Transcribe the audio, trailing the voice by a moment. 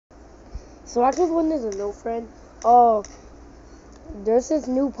So I just wanted to know, friend. Oh, there's this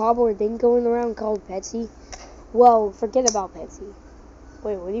new popular thing going around called Pepsi. Well, forget about Pepsi.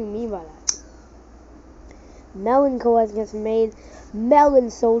 Wait, what do you mean by that? Melon Co. has just made melon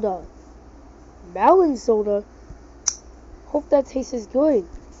soda. Melon soda? Hope that tastes good.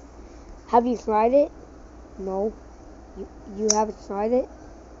 Have you tried it? No. You haven't tried it?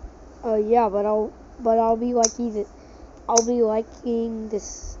 Yeah, but I'll be liking it. I'll be liking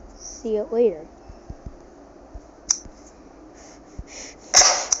this. See it later.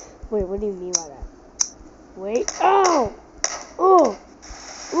 Wait, what do you mean by that? Wait. Oh! Oh!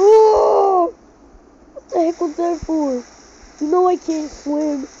 Oh! What the heck was that for? You know I can't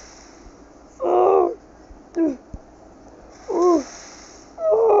swim. Oh! Oh! Oh!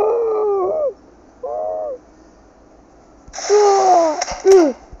 Oh!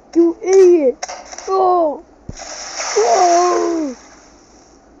 You idiot! Oh! Oh!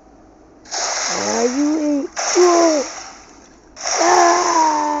 You ate. Oh!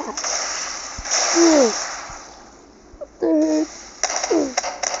 Ah! Oh! What the heck?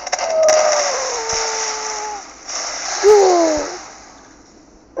 Oh!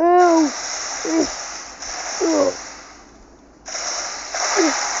 Ow! Oh!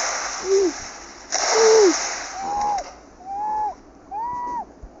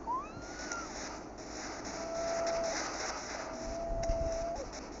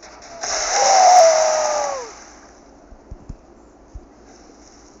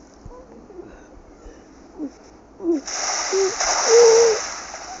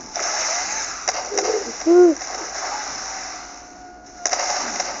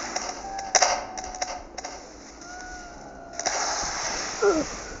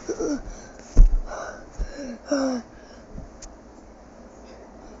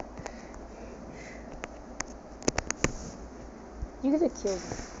 You're gonna kill me.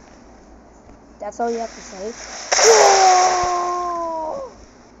 That's all you have to say? Whoa!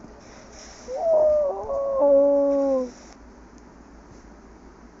 Whoa!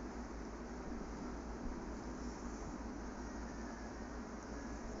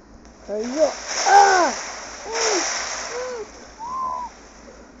 Hurry up! Ah!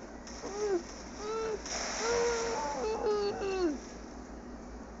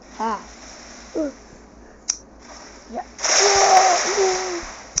 Ha! Yeah.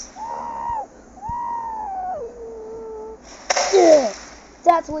 Yeah!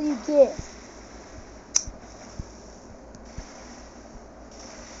 That's what you get.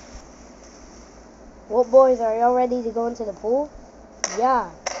 Well, boys, are y'all ready to go into the pool? Yeah.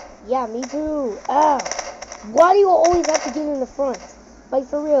 Yeah, me too. Ah! Why do you always have to get in the front? Like,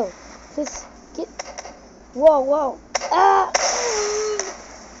 for real. Just get... Whoa, whoa. Ah!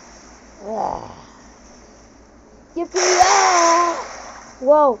 Ah. Yippee! Ah!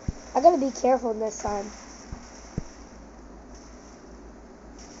 Whoa. I gotta be careful this time.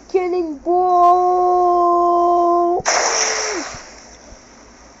 Kidding, ball!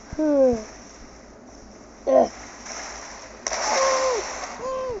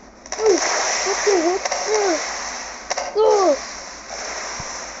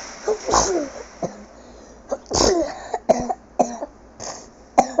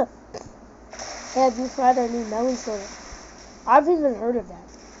 Hey, have you tried our new melon soda? I've even heard of that.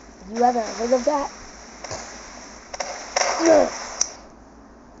 You haven't heard of that?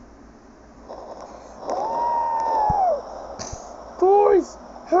 Guys,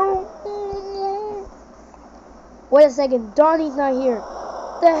 help! Wait a second, Donnie's not here.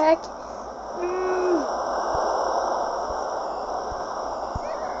 What the heck?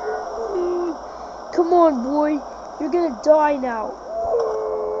 Come on, boy. You're gonna die now.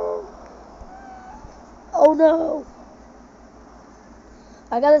 Oh no.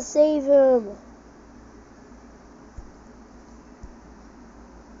 I gotta save him.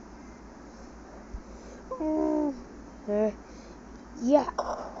 Yeah.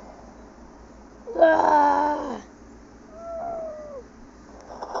 Ah.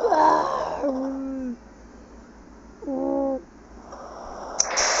 Ah.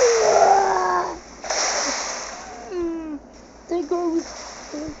 There goes.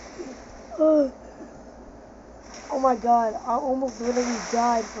 Oh my god, I almost literally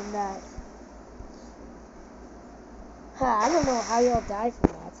died from that. I don't know how y'all died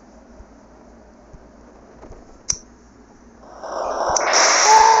from that.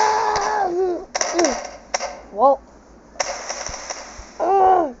 Whoa.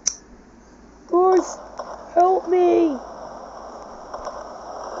 Guys, help me.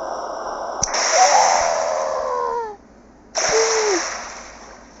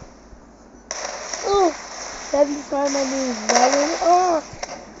 Have you tried my new melon?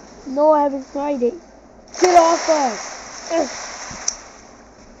 No, I haven't tried it. Get off us!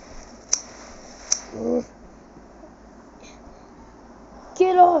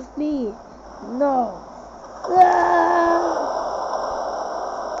 Get off me! No.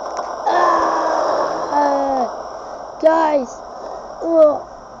 Guys!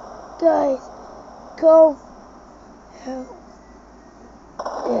 Guys! Go! Help!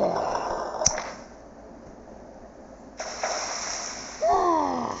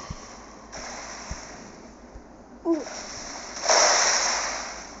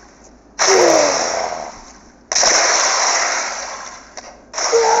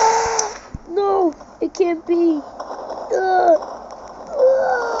 No! It can't be!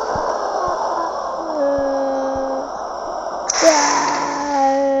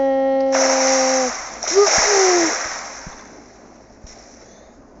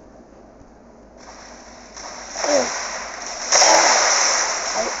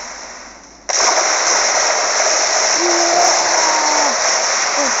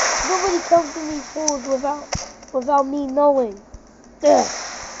 Nobody comes to these pools without me knowing. Nobody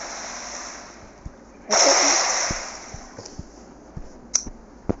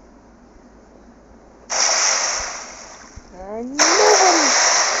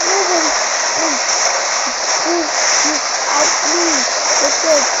without me with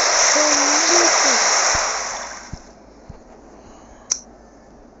this permission.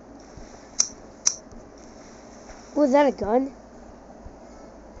 Was that a gun?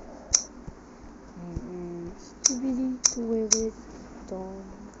 With it,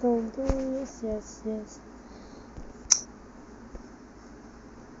 don't, yes.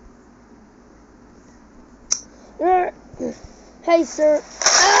 Hey, sir.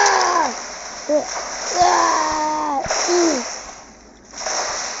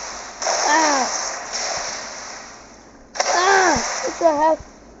 What the heck?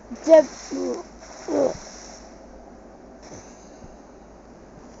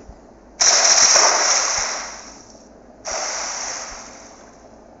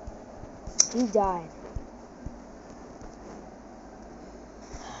 He died.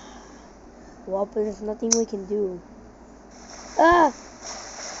 Well, but there's nothing we can do.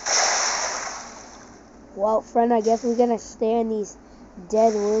 Well, friend, I guess we're gonna stay in these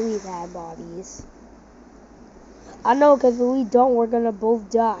dead lily pad bodies. I know, because if we don't, we're gonna both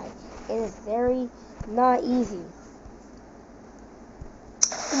die. It is very not easy.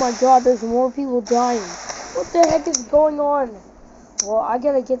 Oh my god, there's more people dying. What the heck is going on? Well, I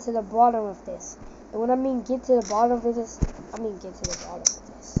gotta get to the bottom of this. And when I mean get to the bottom of this, I mean get to the bottom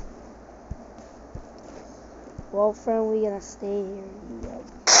of this. Well, friend, we gotta stay here.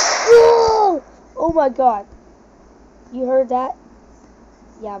 Oh my god. You heard that?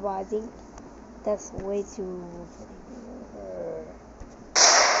 Yeah, but I think that's way too...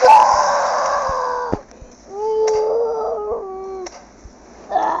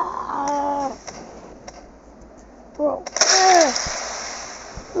 Bro.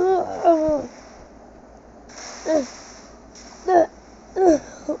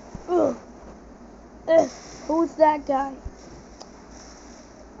 Who's that guy?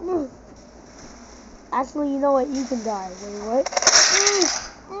 Actually, you know what? You can die. Wait, what?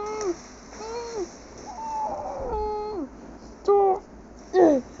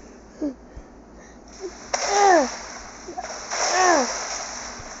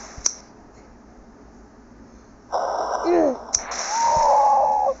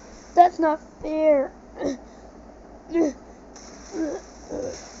 That's not fair.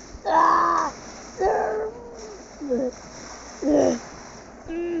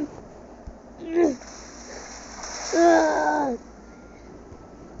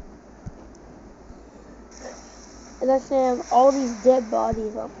 And I found all these dead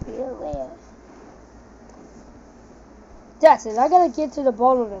bodies up here. That's it. I gotta get to the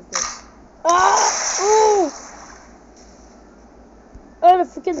bottom of this. Oh, I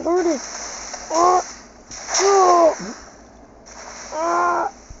freaking hurt it.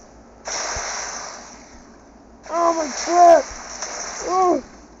 Oh my god.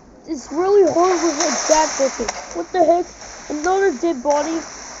 It's really hard with like backflipping. What the heck? Another dead body?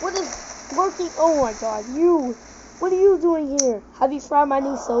 What is working? Oh my god, you. What are you doing here? Have you tried my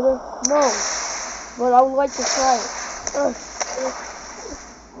new soda? No. But I would like to try it.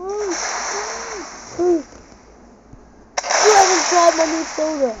 You haven't tried my new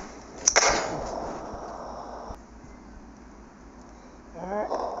soda.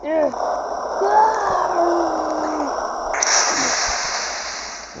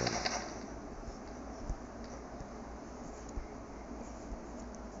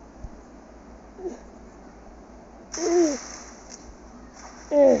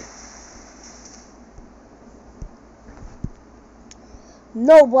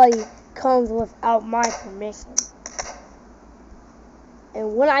 Nobody comes without my permission.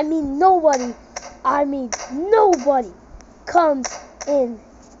 And when I mean nobody, I mean nobody comes in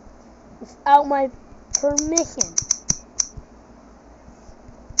without my permission.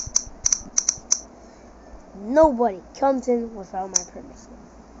 Nobody comes in without my permission.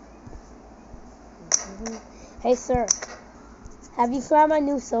 Hey sir, have you tried my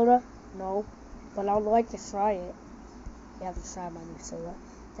new soda? No, but I would like to try it. You have to try my new soda.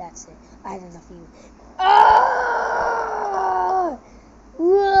 That's it. I had enough of you. Ah!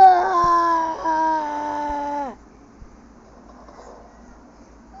 Ah!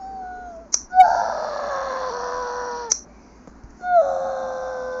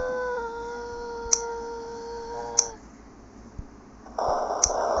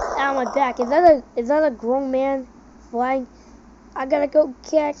 Ow, my back. Is that a grown man flying? I gotta go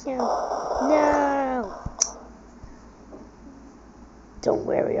catch him. No. Don't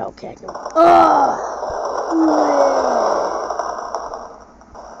worry, I'll catch him.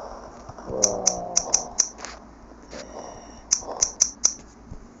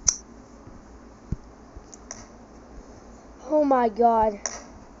 Oh my god.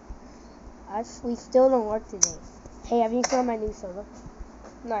 We still don't work today. Hey, have you tried my new soda?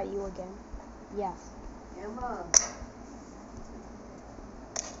 Not you again. Yes. Emma.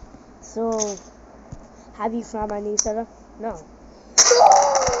 So, have you tried my new soda? No.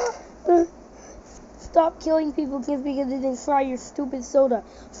 Stop killing people just because they didn't try your stupid soda.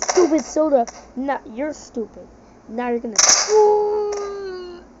 Stupid soda. Not you're stupid. Now you're gonna.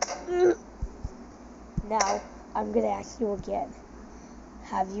 Now I'm gonna ask you again.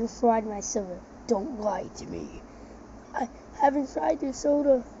 Have you tried my soda? Don't lie to me. I haven't tried your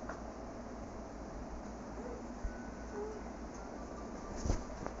soda.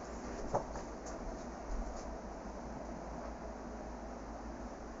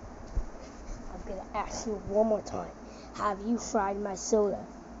 I'm gonna ask you one more time. Have you tried my soda?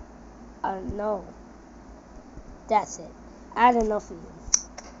 No. That's it. I had enough of you.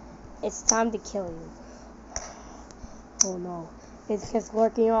 It's time to kill you. Oh no. It's just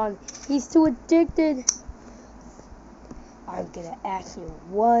working on. He's too addicted. I'm gonna ask you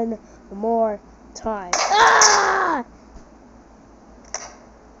one more time. Ah!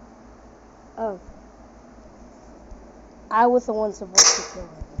 Oh. I was the one supposed to kill him.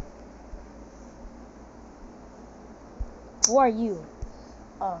 Who are you?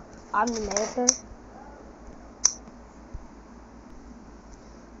 I'm the manager.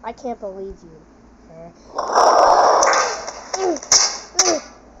 I can't believe you.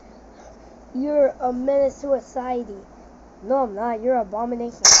 You're a menace to society. No, I'm not. You're an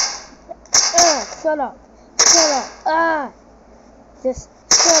abomination. Shut up. Shut up. Ah! Just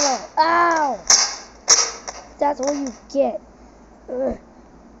shut up. Ow! That's what you get. I'm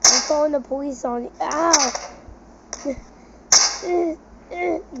calling the police on you. Ow!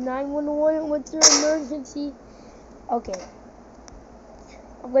 911, what's your emergency? Okay.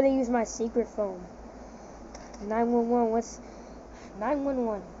 I'm gonna use my secret phone. 911,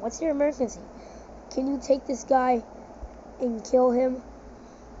 what's your emergency? Can you take this guy and kill him?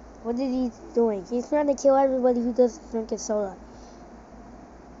 What is he doing? He's trying to kill everybody who doesn't drink his soda.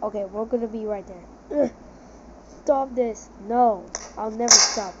 Okay, we're gonna be right there. Stop this. No, I'll never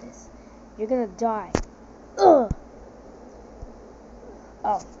stop this. You're gonna die. Oh.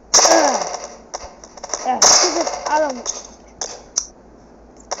 Get this out of me.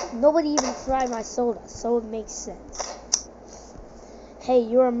 Nobody even tried my soda, so it makes sense. Hey,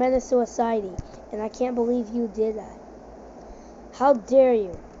 you're a menace to society, and I can't believe you did that. How dare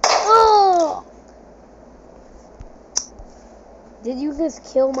you? Oh! Did you just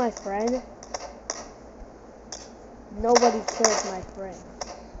kill my friend? Nobody kills my friend.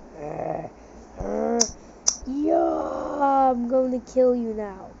 Yeah, I'm going to kill you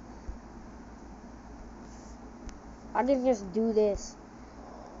now. I can just do this.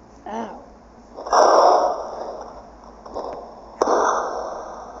 Ow.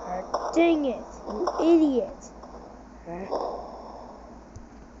 Dang it, you idiot.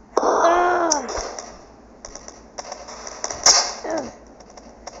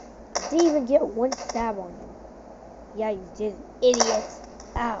 I didn't even get one stab on you. Yeah, you did, idiot.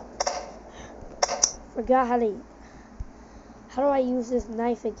 Ow. Forgot how to... How do I use this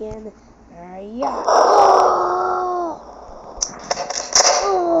knife again? Yeah. Oh!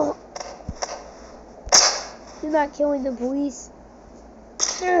 You're not killing the police.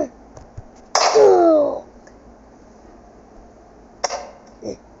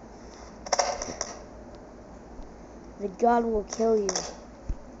 The God will kill you.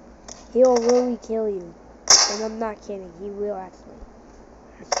 He'll really kill you. And I'm not kidding. He will actually.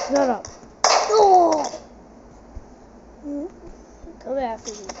 Shut up. Oh! Come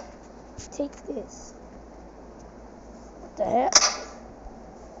after me. Take this. What the heck?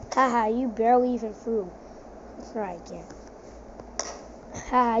 Haha, you barely even threw. Try again.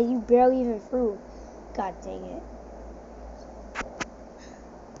 Haha, you barely even threw. God dang it.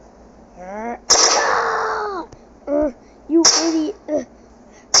 You idiot.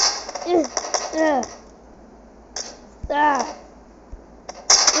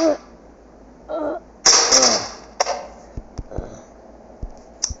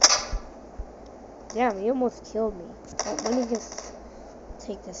 Damn, he almost killed me. Let me just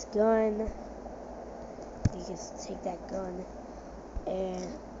take this gun. Let me just take that gun. And...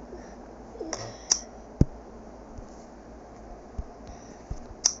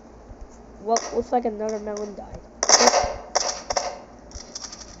 well, looks like another melon died.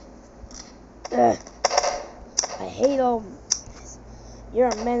 I hate all this. You're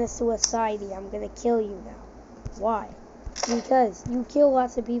a menace to society. I'm gonna kill you now. Why? Because you kill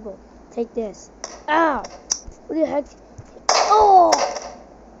lots of people. Take this. Ow! What the heck? Oh!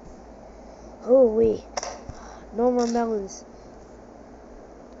 Holy. No more melons.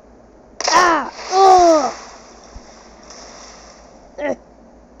 Ah! Oh!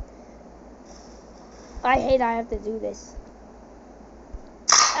 I hate I have to do this.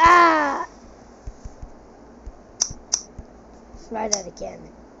 Ah! Try that again.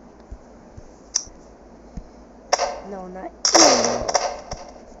 No, not.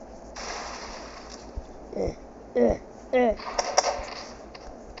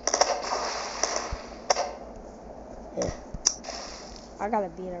 I gotta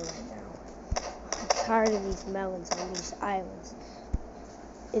beat her right now. I'm tired of these melons on these islands.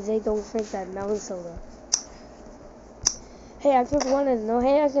 If they don't drink that melon soda. Hey, I just wanted to know.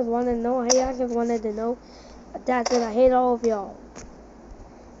 Hey, I just wanted to know. Hey, I just wanted to know. That's it. I hate all of y'all.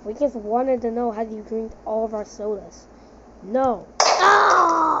 We just wanted to know how do you drink all of our sodas. No.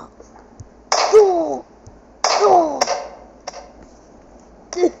 Ah! Oh! Oh!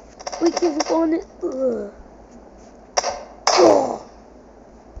 We just wanted. Oh!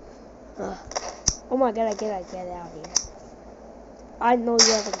 Oh my god, I gotta get out of here. I know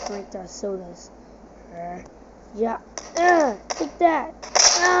you haven't drank our sodas. Yeah. Take that.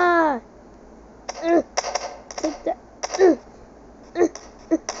 Take that.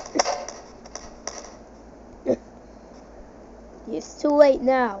 It's too late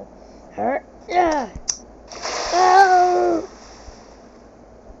now.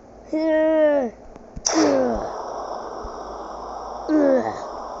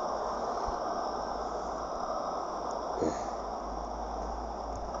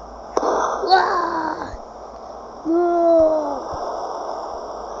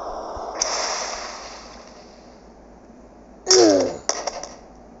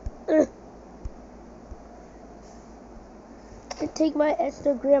 Take my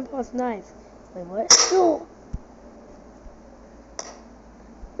Esther grandpa's knife. Wait, what? No.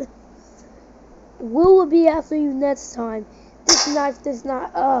 We will be after you next time. This knife does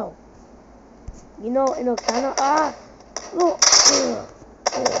not. Oh. You know, it'll kind of. Oh.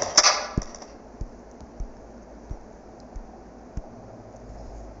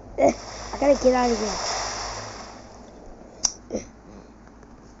 I gotta get out of here.